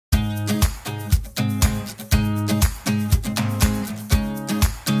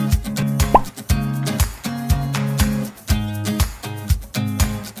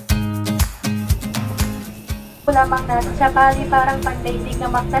lamang natin sa paliparang pagdaigdig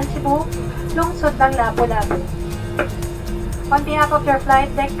ng Mactan, Cebu, lungsod ng Lapu-Lapu. On behalf of your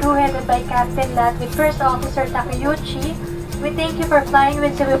flight deck crew headed by Captain Lat with First Officer Takeuchi, we thank you for flying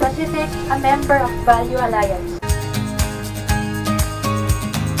with Cebu Pacific, a member of Value Alliance.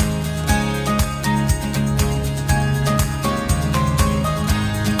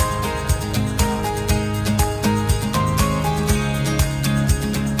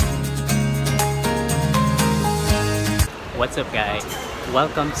 What's up guys?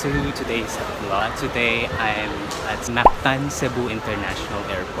 Welcome to today's vlog. Today I'm at Mactan Cebu International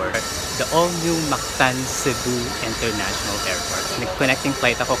Airport. The all-new Mactan Cebu International Airport. Nag-connecting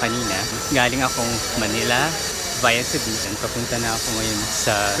flight ako kanina. Galing akong Manila via Cebu and papunta na ako ngayon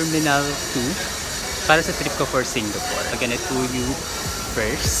sa Terminal 2 para sa trip ko for Singapore. I'm gonna tour you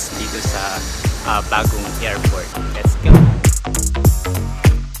first dito sa bagong airport. Let's go!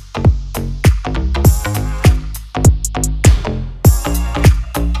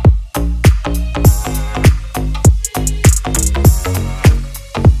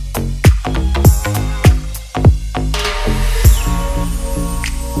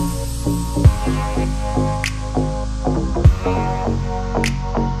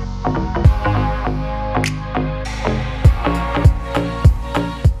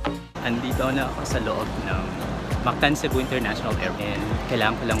 Na ako sa loob ng Mactan Cebu International Airport and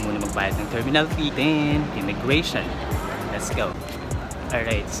kailangan ko lang muna magbayad ng terminal fee, then immigration. Let's go!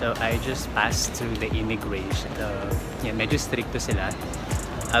 Alright, so I just passed through the immigration. Yeah, medyo stricto sila.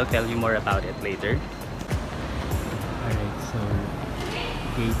 I'll tell you more about it later. Alright, so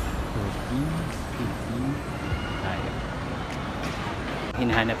gate 14, 15, tayo.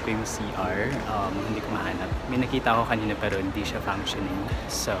 Hinahanap ko yung CR, hindi ko mahanap. May nakita ko kanina pero hindi siya functioning.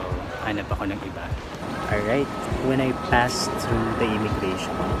 So, hanap ako ng iba. Alright, when I passed through the immigration,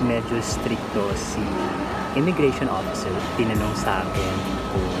 medyo stricto si immigration officer. Tinanong sa akin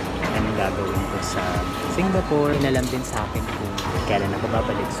kung anong gagawin ko sa Singapore. Inalam din sa akin kung kailan ako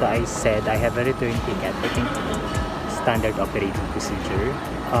babalik. So, I said I have a return ticket. I think standard operating procedure.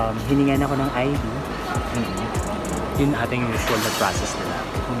 Hiningan ako ng ID. Yun ating usual na process nila.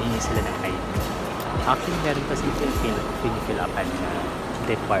 Humingi sila ng ID. Actually, meron kasi fill upan na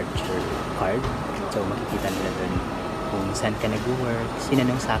departure card. So, makikita nila doon kung saan ka nag-work.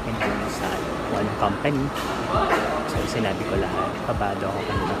 Sinanong sa akin kung sa anong company. So, sinabi ko lahat. Kabado ako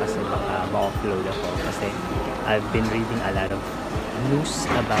kanina kasi baka ma-offload ako. Kasi I've been reading a lot of news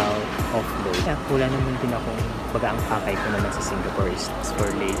about offload. Wala naman din akong baga ang pakay ko naman sa Singapore is for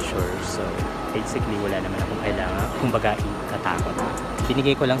leisure. So, basically, wala naman akong kailangan kung baga ikatakot.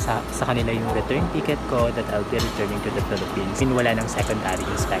 Binigay ko lang sa kanila yung return ticket ko that I'll be returning to the Philippines. Wala ng secondary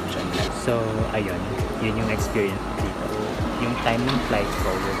inspection. So, ayun. Yun yung experience dito. Yung time ng flight ko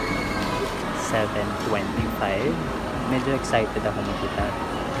would be 7:25. Medyo excited ako makita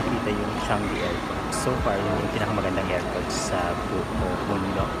yung Changi Airport. So far, yung pinakamagandang airport sa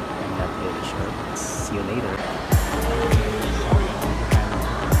mundo. I'm not really sure. See you later.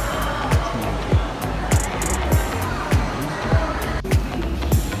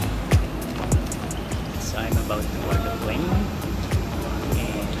 So I'm about to board the plane.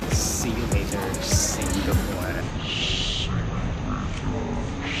 And see you later, Singapore.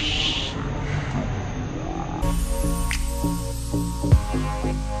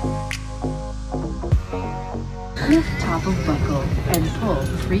 Lift toggle buckle and pull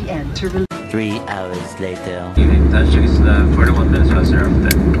free end to release. 3 hours later. Touch is 41 minutes faster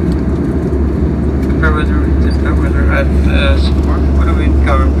after. Fair weather at support. With the wind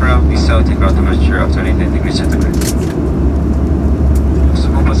coming from the south, take out the temperature of 29 degrees centigrade.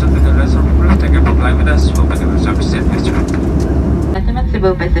 Cebu Pacific and rest of the group, thank you for flying with us. We'll begin the service in history. Gentlemen,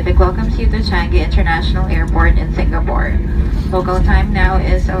 Cebu Pacific welcomes you to Changi International Airport in Singapore. Local time now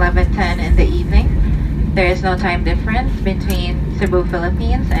is 11:10 in the evening. There is no time difference between Cebu,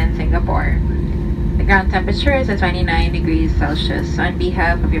 Philippines and Singapore. The ground temperature is at 29 degrees Celsius. On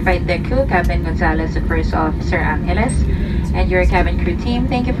behalf of your flight deck crew, Captain Gonzalez and First Officer Angeles, and your cabin crew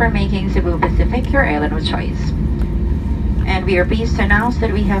team, thank you for making Cebu Pacific your airline of choice. And we are pleased to announce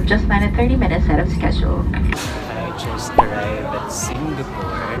that we have just landed 30 minutes ahead of schedule. I just arrived at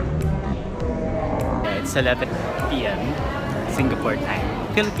Singapore. It's 11 p.m. Singapore time.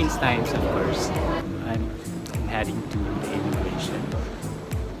 Philippines times, of course. I'm heading to the immigration.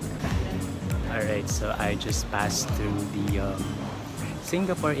 Alright, so I just passed through the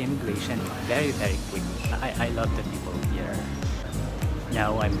Singapore immigration very quick. I love the people here.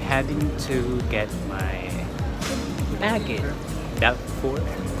 Now I'm heading to get my baggage. Belt 4.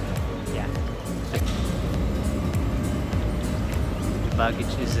 Yeah. The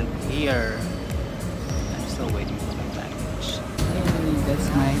baggage isn't here. I'm still waiting for my baggage. Hey, that's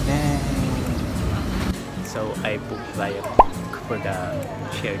my bag. So I booked via for the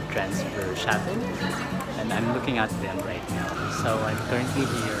shared transfer shuttle, and I'm looking at them right now. So I'm currently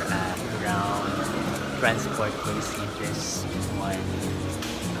here at ground transport. You see this one,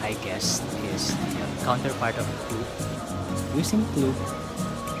 I guess, is the counterpart of Klook. Using Klook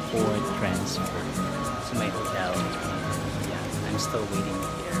for transfer to my hotel. Yeah, I'm still waiting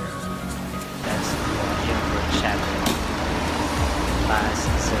here. That's the airport shuttle. Bus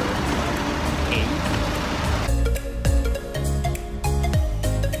 08.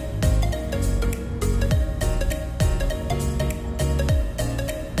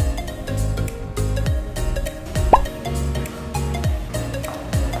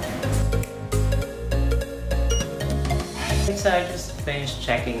 So I just finished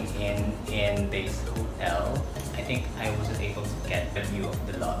checking in this hotel. I think I wasn't able to get a view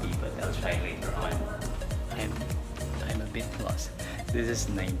of the lobby, but I'll try later on. I'm a bit lost. This is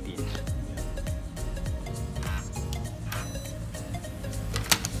 19.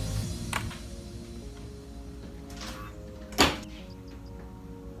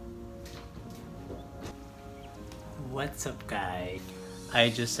 What's up, guys? I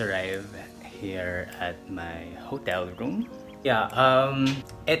just arrived here at my hotel room. Yeah,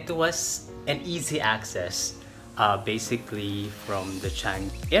 it was an easy access, basically from the Changi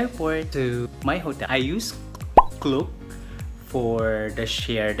airport to my hotel. I used Klook for the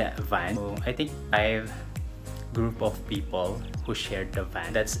shared van. So I think 5 group of people who shared the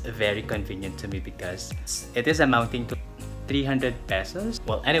van. That's very convenient to me because it is amounting to 300 pesos.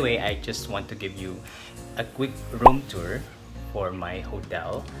 Well, anyway, I just want to give you a quick room tour for my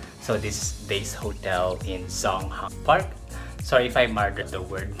hotel. So this is hotel in Zonghang Park. Sorry if I murdered the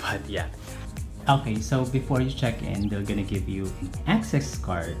word, but yeah. Okay, so before you check in, they're gonna give you an access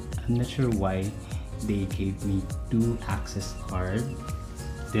card. I'm not sure why they gave me 2 access cards.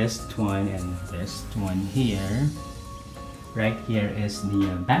 This one and this one here. Right here is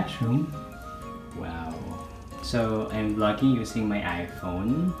the bathroom. Wow. So I'm vlogging using my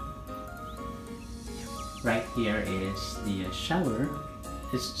iPhone. Right here is the shower.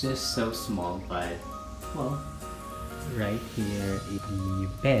 It's just so small, but well, right here is the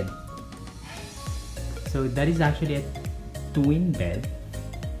bed. So that is actually a twin bed.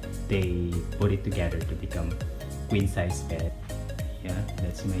 They put it together to become queen size bed. Yeah,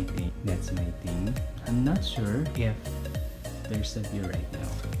 that's my thing. That's my thing. I'm not sure if there's a view right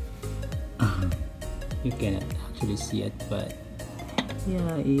now. You cannot actually see it, but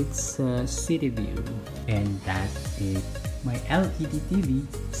yeah, it's a city view. And that is my LED TV.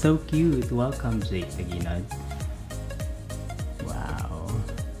 So cute. Welcome, Jake Taginod. Wow.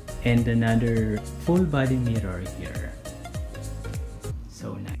 And another full body mirror here.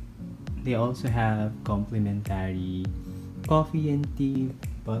 So nice. They also have complimentary coffee and tea,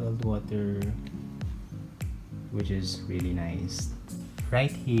 bottled water, which is really nice.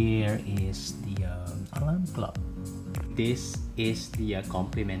 Right here is the alarm clock. This is the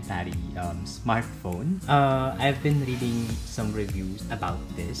complimentary smartphone. I've been reading some reviews about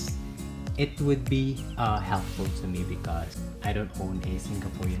this. It would be helpful to me because I don't own a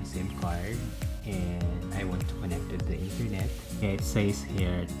Singaporean SIM card and I want to connect to the internet. It says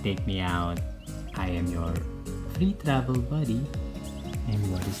here, take me out. I am your free travel buddy. And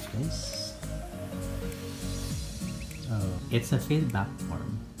what is this? Oh, it's a feedback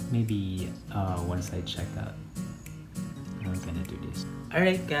form. Maybe once I check out, I'm gonna do this.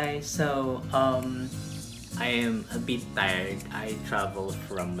 Alright guys, so I am a bit tired. I traveled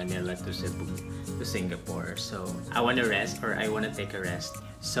from Manila to Cebu to Singapore, so I want to rest, or I want to take a rest.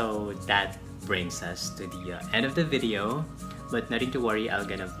 So that brings us to the end of the video, but nothing to worry, I'm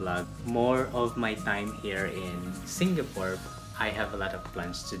gonna vlog more of my time here in Singapore. I have a lot of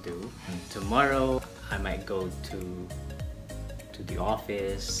plans to do. Tomorrow I might go to the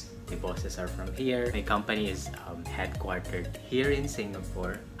office. My bosses are from here. My company is headquartered here in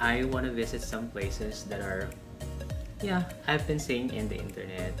Singapore. I want to visit some places that are, yeah, I've been seeing in the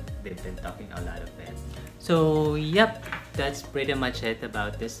internet. They've been talking a lot of it. So yep, that's pretty much it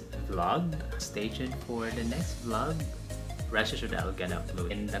about this vlog. Stay tuned for the next vlog. Rest assured I'm gonna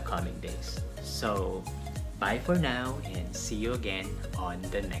upload in the coming days. So bye for now and see you again on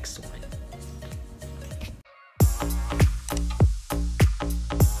the next one.